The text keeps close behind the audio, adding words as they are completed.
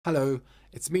Hello,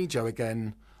 it's me Joe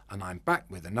again, and I'm back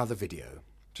with another video.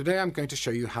 Today I'm going to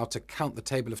show you how to count the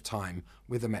table of time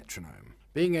with a metronome.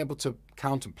 Being able to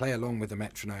count and play along with a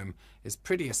metronome is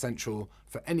pretty essential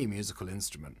for any musical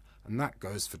instrument, and that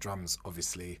goes for drums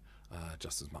obviously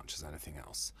just as much as anything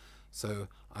else. So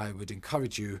I would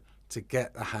encourage you to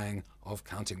get the hang of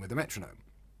counting with a metronome.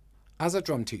 As a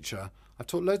drum teacher, I've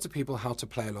taught loads of people how to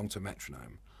play along to a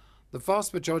metronome. The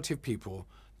vast majority of people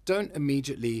don't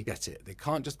immediately get it. They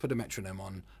can't just put a metronome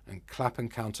on and clap and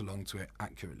count along to it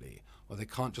accurately, or they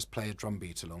can't just play a drum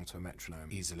beat along to a metronome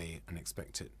easily and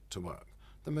expect it to work.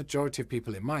 The majority of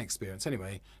people, in my experience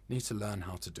anyway, need to learn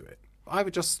how to do it. I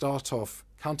would just start off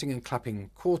counting and clapping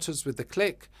quarters with the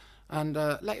click and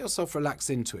let yourself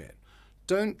relax into it.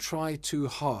 Don't try too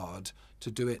hard to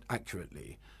do it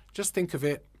accurately. Just think of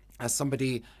it as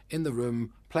somebody in the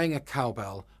room playing a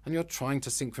cowbell and you're trying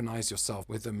to synchronize yourself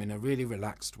with them in a really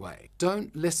relaxed way.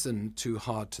 Don't listen too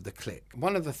hard to the click.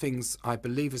 One of the things I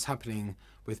believe is happening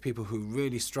with people who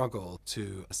really struggle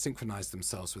to synchronize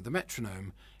themselves with the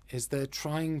metronome is they're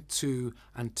trying to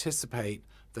anticipate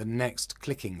the next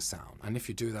clicking sound. And if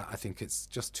you do that, I think it's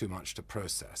just too much to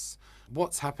process.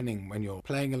 What's happening when you're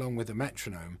playing along with a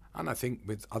metronome, and I think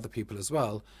with other people as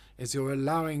well, is you're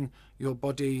allowing your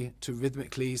body to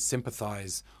rhythmically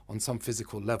sympathize on some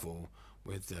physical level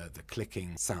with the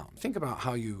clicking sound. Think about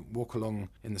how you walk along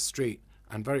in the street,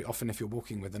 and very often if you're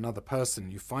walking with another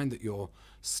person, you find that your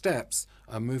steps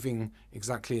are moving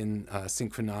exactly in a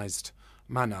synchronized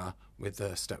manner with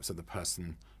the steps of the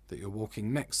person that you're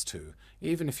walking next to,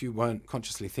 even if you weren't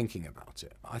consciously thinking about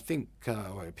it. I think,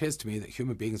 well, it appears to me that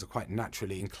human beings are quite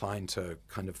naturally inclined to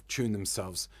kind of tune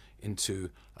themselves into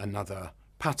another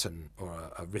pattern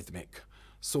or a rhythmic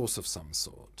source of some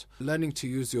sort. Learning to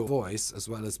use your voice as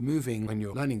well as moving when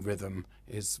you're learning rhythm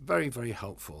is very, very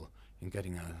helpful in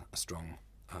getting a strong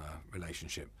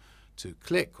relationship to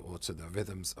click or to the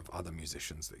rhythms of other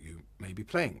musicians that you may be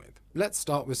playing with. Let's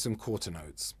start with some quarter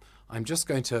notes. I'm just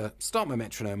going to start my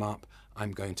metronome up,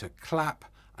 I'm going to clap,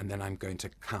 and then I'm going to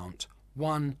count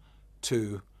 1,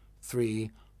 2,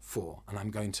 3, 4, and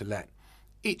I'm going to let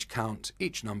each count,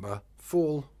 each number,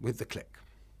 fall with the click.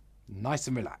 Nice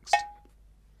and relaxed.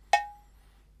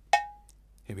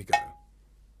 Here we go.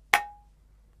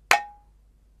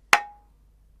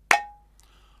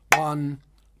 1,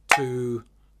 2,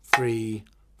 3,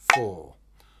 4.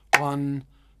 1,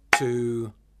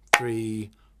 2,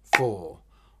 3, 4.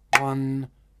 1,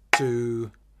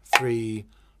 2, 3,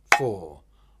 4.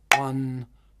 1,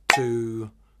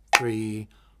 2, 3,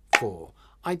 4.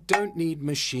 I don't need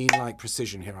machine-like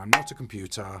precision here. I'm not a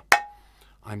computer.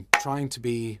 I'm trying to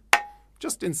be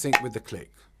just in sync with the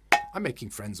click. I'm making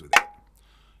friends with it.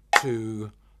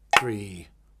 2, 3,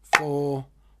 4.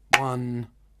 1,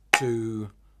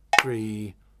 2,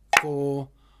 3, 4.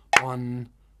 1,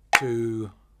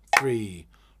 2, 3,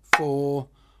 4.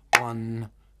 1,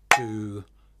 2,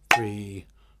 3,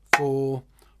 4.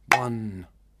 1,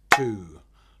 2,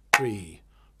 3,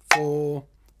 4.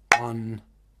 1,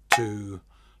 2,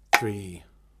 3,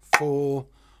 4.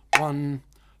 1,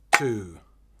 2,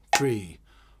 3,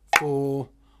 4.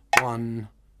 1,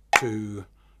 2,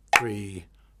 3,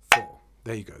 4.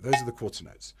 There you go. Those are the quarter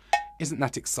notes. Isn't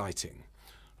that exciting?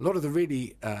 A lot of the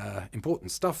really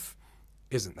important stuff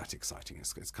isn't that exciting.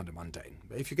 It's kind of mundane.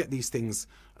 But if you get these things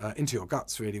into your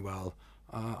guts really well,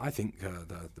 I think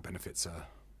the benefits are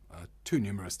too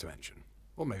numerous to mention.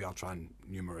 Or maybe I'll try and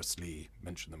numerously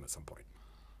mention them at some point.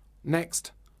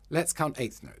 Next, let's count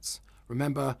eighth notes.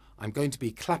 Remember, I'm going to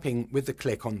be clapping with the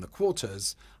click on the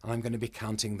quarters, and I'm going to be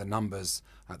counting the numbers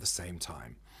at the same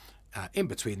time. In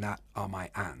between that are my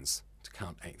ands to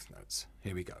count eighth notes.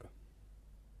 Here we go.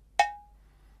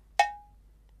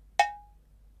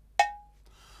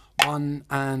 1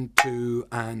 and 2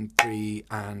 and 3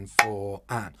 and 4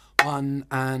 and 1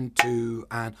 and 2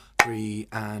 and 3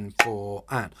 and 4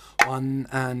 and 1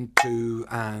 and 2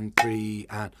 and 3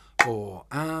 and 4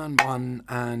 and 1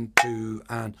 and 2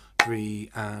 and 3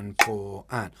 and 4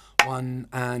 and 1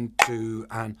 and 2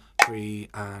 and 3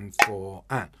 and 4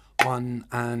 and 1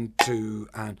 and 2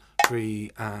 and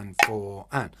 3 and 4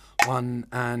 and 1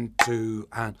 and 2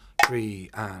 and 3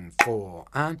 and 4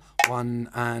 and 1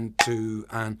 and 2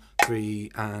 and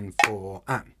 3 and 4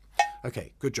 and.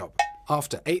 Okay, good job.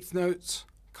 After eighth notes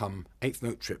come eighth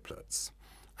note triplets.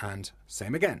 And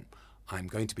same again. I'm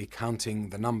going to be counting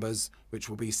the numbers which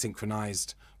will be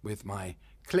synchronized with my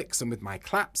clicks and with my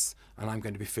claps, and I'm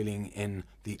going to be filling in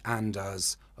the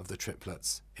anders of the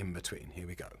triplets in between. Here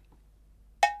we go.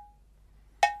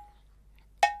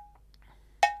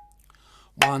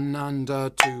 1 and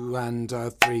 2 and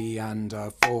 3 and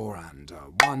 4 and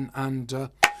 1 and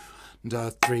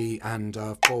 3 and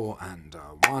 4 and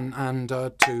 1 and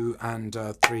 2 and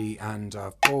 3 and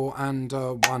 4 and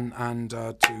 1 and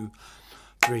 2,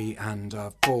 3 and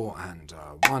 4 and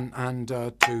 1 and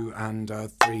 2 and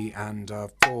 3 and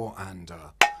 4 and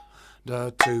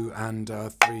 2 and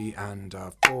 3 and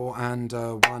 4 and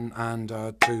 1 and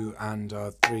 2 and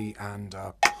 3 and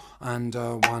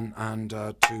 1 and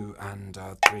 2 and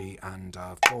 3 and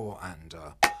 4 and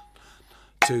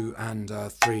 2 and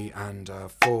 3 and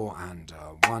 4 and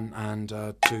 1 and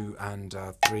 2 and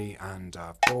 3 and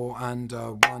 4 and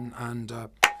 1 and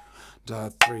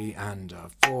 3 and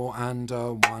 4 and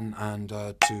 1 and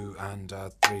 2 and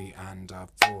 3 and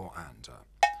 4 and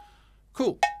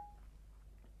cool.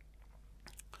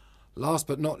 Last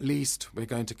but not least, we're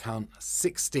going to count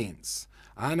sixteenths.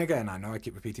 And again, I know I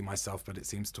keep repeating myself, but it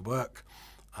seems to work.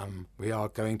 We are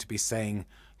going to be saying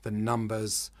the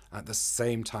numbers at the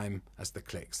same time as the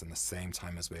clicks and the same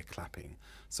time as we're clapping.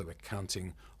 So we're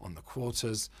counting on the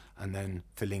quarters and then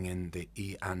filling in the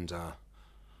E and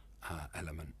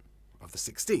element of the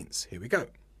sixteenths. Here we go.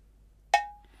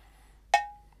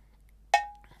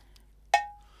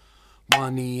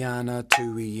 1 E and a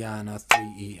 2 E and a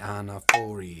 3 E and a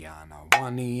 4 E and a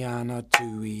 1 E and a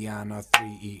 2 E and a 3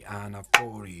 E and a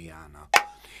 4 E and a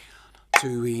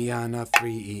 2 E and a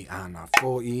 3 E and a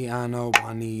 4 E and a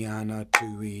 1 E and a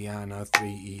 2 E and a 3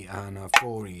 E and a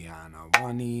 4 E and a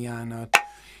 1 E and a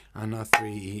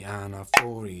 3 E and a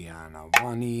 4 E and a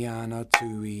 1 E and a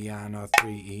 2 E and a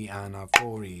 3 E and a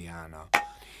 4 E and a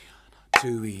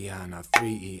 2 E and a 3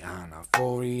 E and a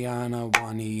 4 E and a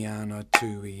 1 E and a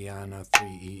 2 E and a 3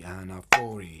 E and a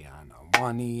 4 E and a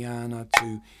 1 E and a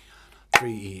 2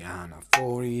 3 E and a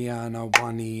 4 E and a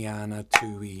 1 E and a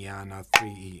 2 E and a 3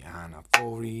 E and a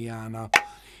 4 E and a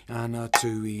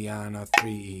 2 E and a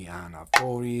 3 E and a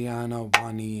 4 E and a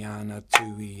 1 E and a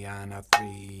 2 E and a 3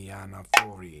 E and a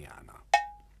 4 E and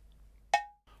a.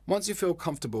 Once you feel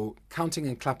comfortable counting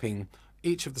and clapping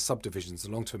each of the subdivisions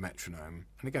along to a metronome,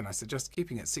 and again I suggest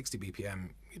keeping it 60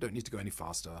 BPM, you don't need to go any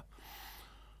faster,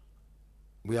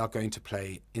 we are going to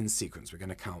play in sequence. We're going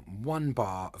to count 1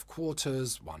 bar of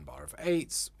quarters, 1 bar of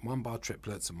eighths, 1 bar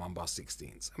triplets and 1 bar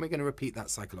sixteenths, and we're going to repeat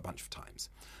that cycle a bunch of times.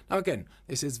 Now again,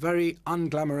 this is very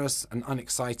unglamorous and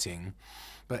unexciting,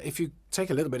 but if you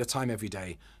take a little bit of time every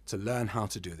day to learn how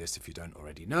to do this, if you don't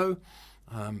already know,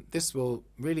 this will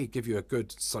really give you a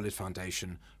good solid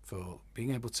foundation for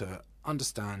being able to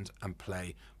understand and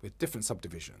play with different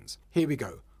subdivisions. Here we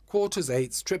go. Quarters,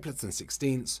 eighths, triplets and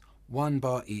sixteenths, 1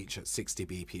 bar each at 60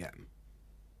 BPM.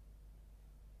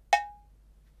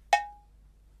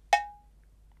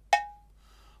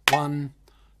 One,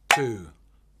 2,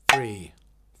 3,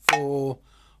 4,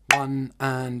 1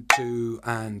 and 2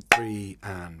 and 3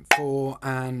 and 4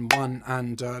 and 1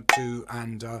 and 2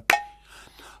 and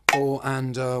 4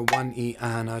 and 1 E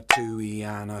and a 2 E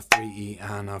and a 3 E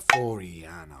and a 4 E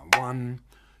and a 1,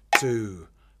 2,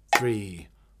 3,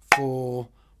 4,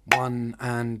 1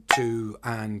 and 2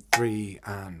 and 3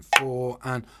 and 4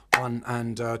 and 1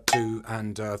 and 2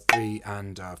 and 3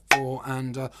 and 4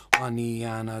 and 1 E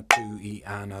and a 2 E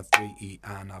and a 3 E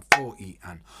and a 4 E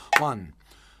and 1,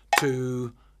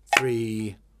 2,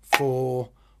 3, 4,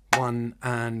 1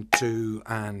 and 2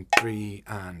 and 3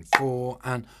 and 4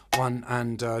 and 1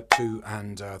 and 2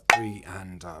 and 3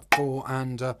 and 4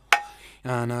 and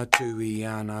 2 E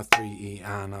and a 3 E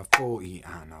and a 4 E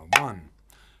and 1,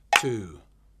 2,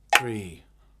 3,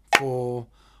 4,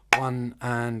 1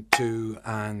 and 2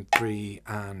 and 3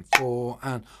 and 4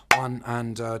 and 1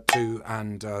 and 2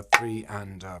 and 3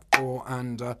 and 4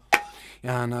 and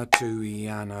 2 E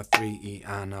and a 3 E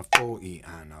and a 4 E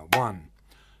and 1,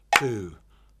 2,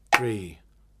 3,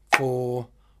 4,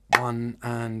 1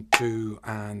 and 2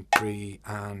 and 3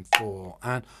 and 4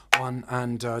 and 1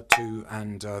 and 2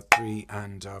 and 3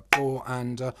 and 4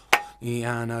 and E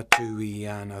and a 2 E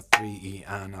and a 3 E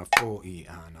and a 4 E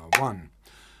and 1,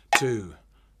 2,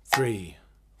 3,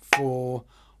 4,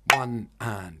 1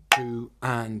 and 2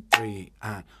 and 3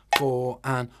 and 4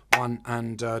 and 1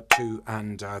 and 2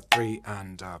 and 3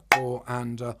 and 4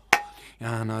 and a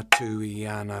 2 E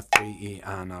and a 3 E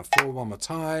and a 4. One more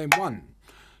time. 1,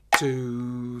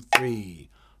 2, 3,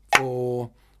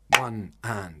 4, 1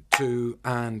 and 2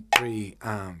 and 3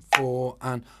 and 4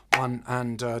 and 1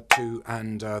 and 2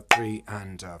 and 3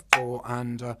 and 4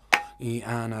 and E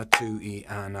and a 2 E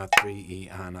and a 3 E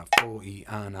and a 4 E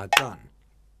and a done.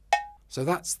 So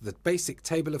that's the basic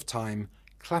table of time,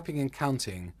 clapping and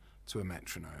counting to a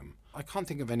metronome. I can't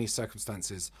think of any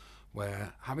circumstances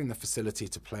where having the facility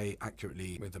to play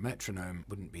accurately with a metronome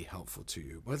wouldn't be helpful to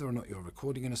you. Whether or not you're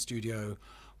recording in a studio,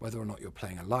 whether or not you're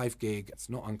playing a live gig, it's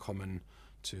not uncommon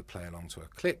to play along to a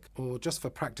click, or just for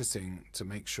practicing to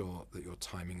make sure that your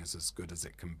timing is as good as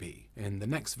it can be. In the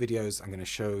next videos, I'm going to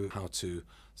show how to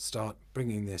start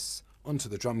bringing this onto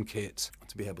the drum kit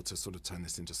to be able to sort of turn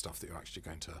this into stuff that you're actually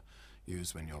going to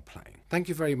use when you're playing. Thank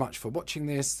you very much for watching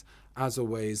this. As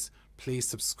always, please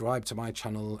subscribe to my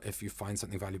channel if you find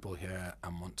something valuable here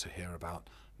and want to hear about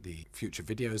the future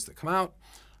videos that come out.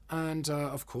 And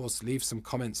of course, leave some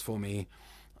comments for me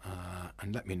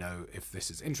and let me know if this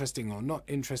is interesting or not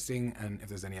interesting, and if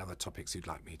there's any other topics you'd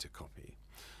like me to copy.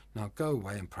 Now go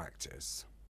away and practice.